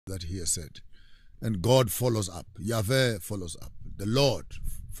that he has said. And God follows up. Yahweh follows up. The Lord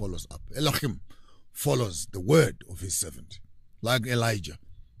follows up. Elohim follows the word of his servant. Like Elijah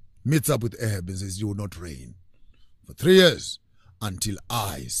meets up with Ahab and says, you will not reign for 3 years until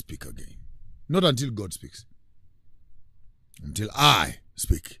I speak again. Not until God speaks. Until I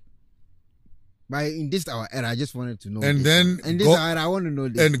speak. But in this our era, I just wanted to know. And then in this our era, I want to know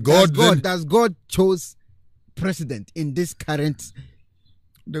this. And does God chose president in this current?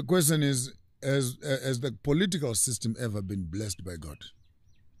 The question is, has the political system ever been blessed by God?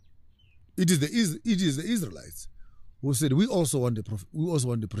 It is the Israelites who said, we also want the prophet, we also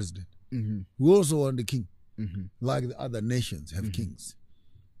want the president, we also want the king, like the other nations have kings.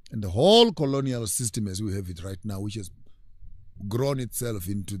 And the whole colonial system as we have it right now, which has grown itself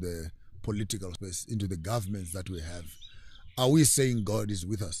into the political space, into the governments that we have, are we saying God is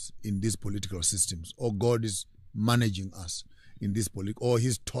with us in these political systems, or God is managing us in this or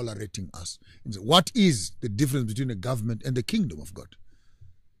he's tolerating us? What is the difference between a government and the kingdom of God?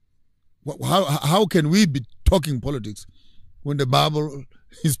 How can we be talking politics when the Bible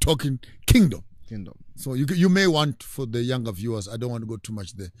is talking kingdom? So you may want, for the younger viewers, I don't want to go too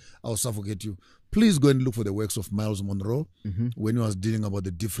much there, I'll suffocate you. Please go and look for the works of Miles Monroe when he was dealing about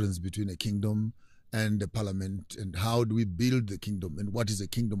the difference between a kingdom and the parliament, and how do we build the kingdom, and what is a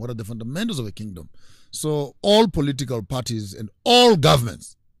kingdom, what are the fundamentals of a kingdom. So all political parties and all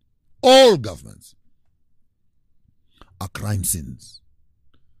governments are crime scenes,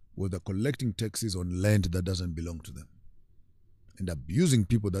 where they're collecting taxes on land that doesn't belong to them and abusing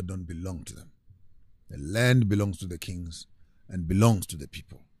people that don't belong to them. The land belongs to the kings and belongs to the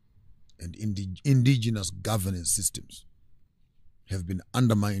people. And indigenous governance systems have been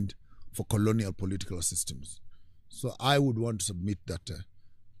undermined for colonial political systems. So I would want to submit that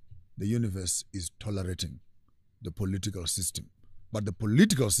the universe is tolerating the political system, but the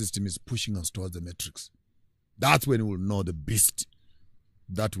political system is pushing us towards the matrix. That's when we'll know the beast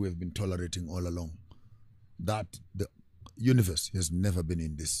that we have been tolerating all along, that the universe has never been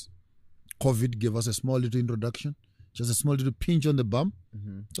in this. COVID gave us a small little introduction, just a small little pinch on the bum,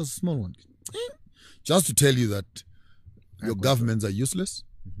 just a small one. Just to tell you that your governments are useless,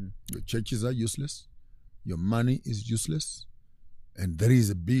 your churches are useless, your money is useless, and there is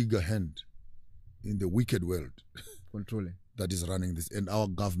a bigger hand in the wicked world controlling that is running this, and our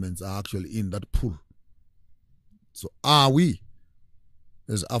governments are actually in that pool. So are we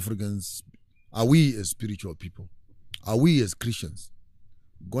as Africans, are we as spiritual people, are we as Christians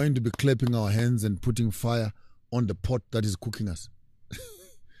going to be clapping our hands and putting fire on the pot that is cooking us?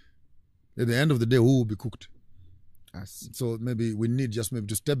 At the end of the day, who will be cooked? Us. So maybe we need just maybe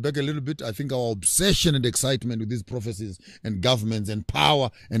to step back a little bit. I think our obsession and excitement with these prophecies and governments and power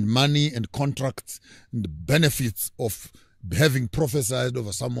and money and contracts and the benefits of having prophesied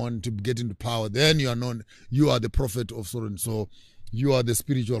over someone to get into power, then you are known, you are the prophet of so and so, you are the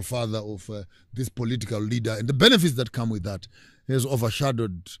spiritual father of this political leader, and the benefits that come with that has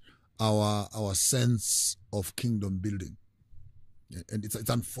overshadowed our sense of kingdom building. And it's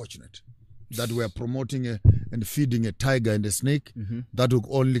unfortunate that we are promoting and feeding a tiger and a snake that will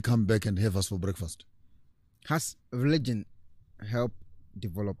only come back and have us for breakfast. Has religion helped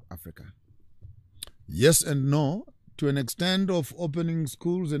develop Africa? Yes and no, to an extent of opening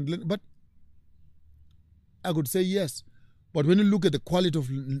schools, but I could say yes. But when you look at the quality of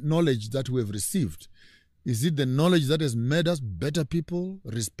knowledge that we have received, is it the knowledge that has made us better people,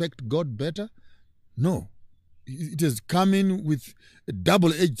 respect God better? No. It has come in with a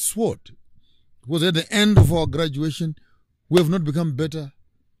double-edged sword. Because at the end of our graduation, we have not become better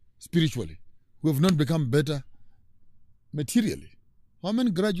spiritually. We have not become better materially. How many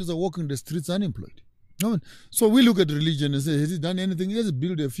graduates are walking the streets unemployed? So we look at religion and say, has it done anything? It has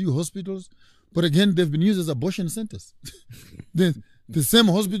built a few hospitals, but again, they've been used as abortion centers. The same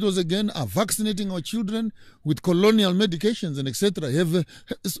hospitals again are vaccinating our children with colonial medications and etc.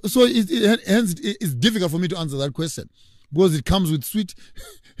 So hence it's difficult for me to answer that question, because it comes with sweet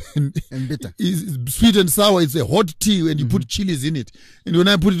and bitter. It's sweet and sour. It's a hot tea and you put chilies in it. And when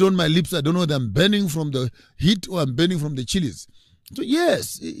I put it on my lips, I don't know whether I'm burning from the heat or I'm burning from the chilies. So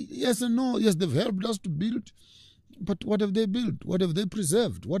yes and no. Yes, they've helped us to build. But what have they built? What have they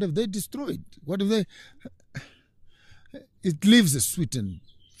preserved? What have they destroyed? What have they... It leaves a sweet and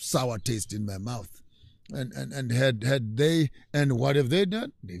sour taste in my mouth. And had they... And what have they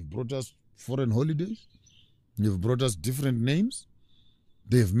done? They've brought us foreign holidays. They've brought us different names.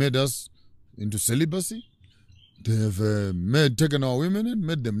 They've made us into celibacy. They've taken our women and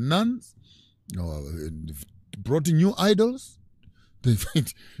made them nuns. They've brought in new idols.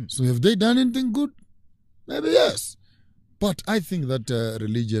 So have they done anything good? Maybe yes. But I think that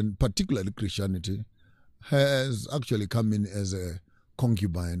religion, particularly Christianity, has actually come in as a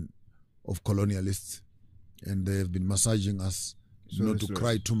concubine of colonialists, and they have been massaging us not to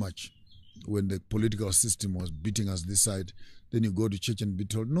cry too much. When the political system was beating us this side, then you go to church and be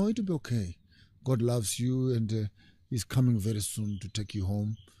told, no, it'll be okay. God loves you, and He's coming very soon to take you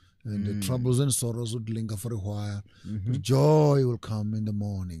home. And the troubles and sorrows would linger for a while. But joy will come in the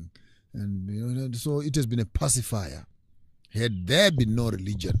morning. And so it has been a pacifier. Had there been no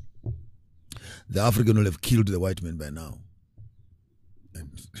religion, the African will have killed the white man by now. And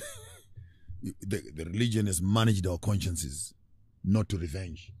the religion has managed our consciences not to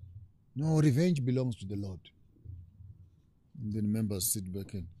revenge. No, revenge belongs to the Lord. And then members sit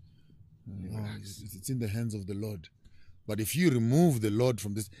back and it's in the hands of the Lord. But if you remove the Lord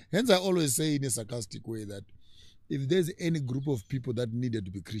from this, hence I always say in a sarcastic way that if there's any group of people that needed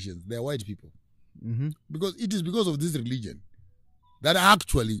to be Christians, they're white people. Because it is because of this religion that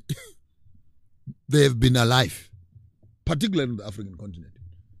actually they have been alive, particularly in the African continent.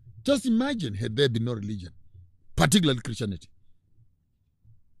 Just imagine had there been no religion, particularly Christianity.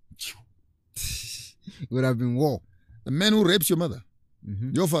 It would have been war. A man who rapes your mother,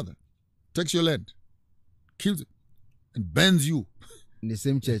 your father, takes your land, kills it, and burns you. In the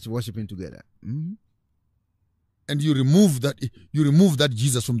same church, worshiping together. And you remove that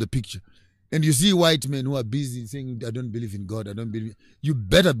Jesus from the picture. And you see white men who are busy saying, I don't believe in God, I don't believe. You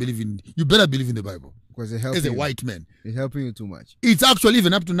better believe in the Bible. Because it helps as a white man. It's helping you too much. It's actually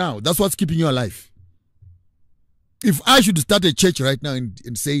even up to now. That's what's keeping you alive. If I should start a church right now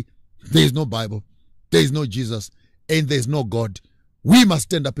and say, there is no Bible, there is no Jesus, and there is no God, we must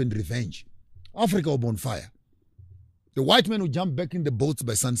stand up and revenge. Africa will be on fire. The white men will jump back in the boats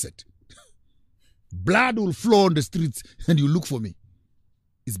by sunset. Blood will flow on the streets and you look for me.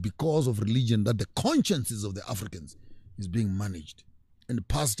 It's because of religion that the consciences of the Africans is being managed. And the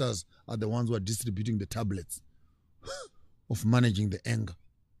pastors are the ones who are distributing the tablets of managing the anger.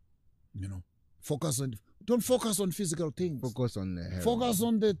 Don't focus on physical things. Focus on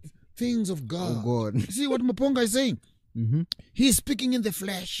the things of God. Oh God. See what Maponga is saying? He's speaking in the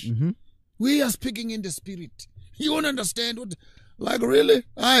flesh. We are speaking in the spirit. You won't understand what, like really?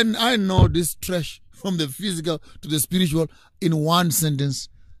 I know this trash from the physical to the spiritual in one sentence.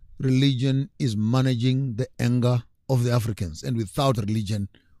 Religion is managing the anger of the Africans, and without religion,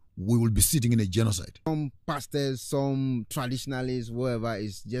 we will be sitting in a genocide. Some pastors, some traditionalists, whoever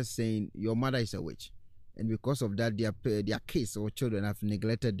is just saying your mother is a witch, and because of that, their kids or children have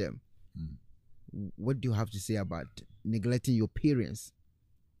neglected them. What do you have to say about neglecting your parents?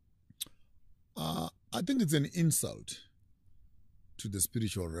 I think it's an insult to the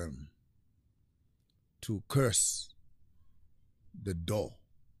spiritual realm to curse the door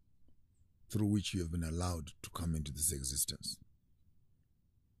through which you have been allowed to come into this existence.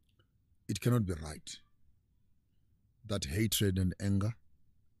 It cannot be right that hatred and anger,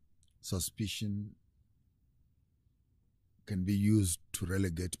 suspicion can be used to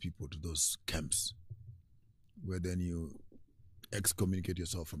relegate people to those camps where then you excommunicate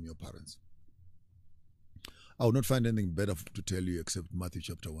yourself from your parents. I would not find anything better to tell you except Matthew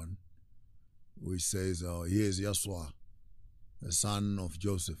chapter 1, which says, here is Yeshua, the son of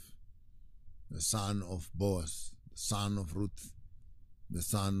Joseph, the son of Boaz, the son of Ruth, the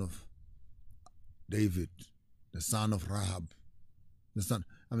son of David, the son of Rahab,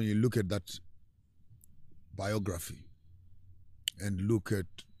 you look at that biography and look at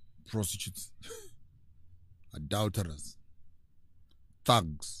prostitutes, adulterers,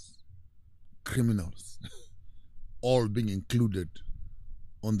 thugs, criminals, all being included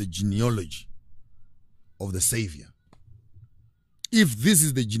on the genealogy of the Savior. If this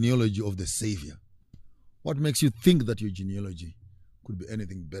is the genealogy of the Savior, what makes you think that your genealogy could be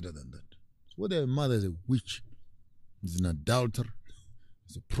anything better than that? So whether your mother is a witch, is an adulterer,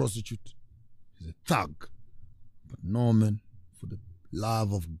 is a prostitute, is a thug, but no, man, for the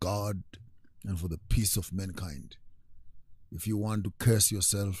love of God and for the peace of mankind, if you want to curse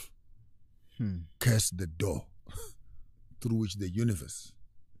yourself, curse the door through which the universe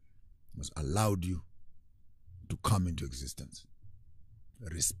has allowed you to come into existence.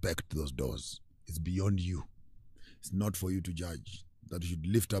 Respect those doors. It's beyond you. It's not for you to judge that you should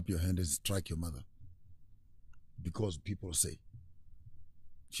lift up your hand and strike your mother because people say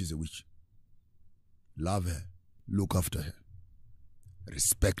she's a witch. Love her. Look after her.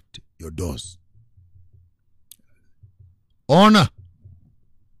 Respect your doors. Honor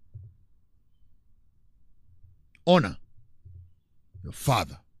your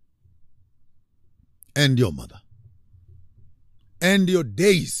father and your mother and your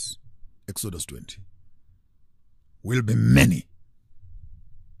days. Exodus 20. will be many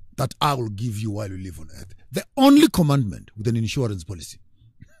that I will give you while you live on earth. The only commandment with an insurance policy.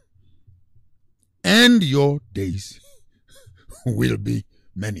 And your days will be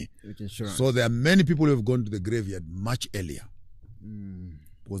many. So there are many people who have gone to the graveyard much earlier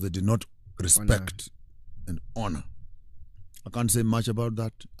because they did not respect and honor. I can't say much about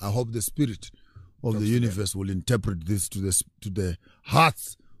that. I hope the spirit of the universe will interpret this to the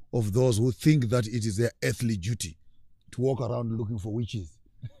hearts of those who think that it is their earthly duty to walk around looking for witches.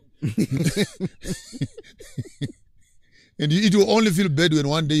 And it will only feel bad when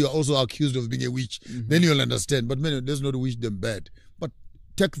one day you are also accused of being a witch. Then you'll understand. But man, let's not wish them bad. But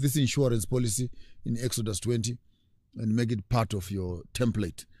take this insurance policy in Exodus 20 and make it part of your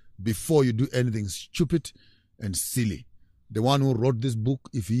template before you do anything stupid and silly. The one who wrote this book,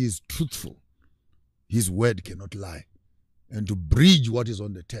 if he is truthful, his word cannot lie. And to bridge what is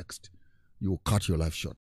on the text, you will cut your life short.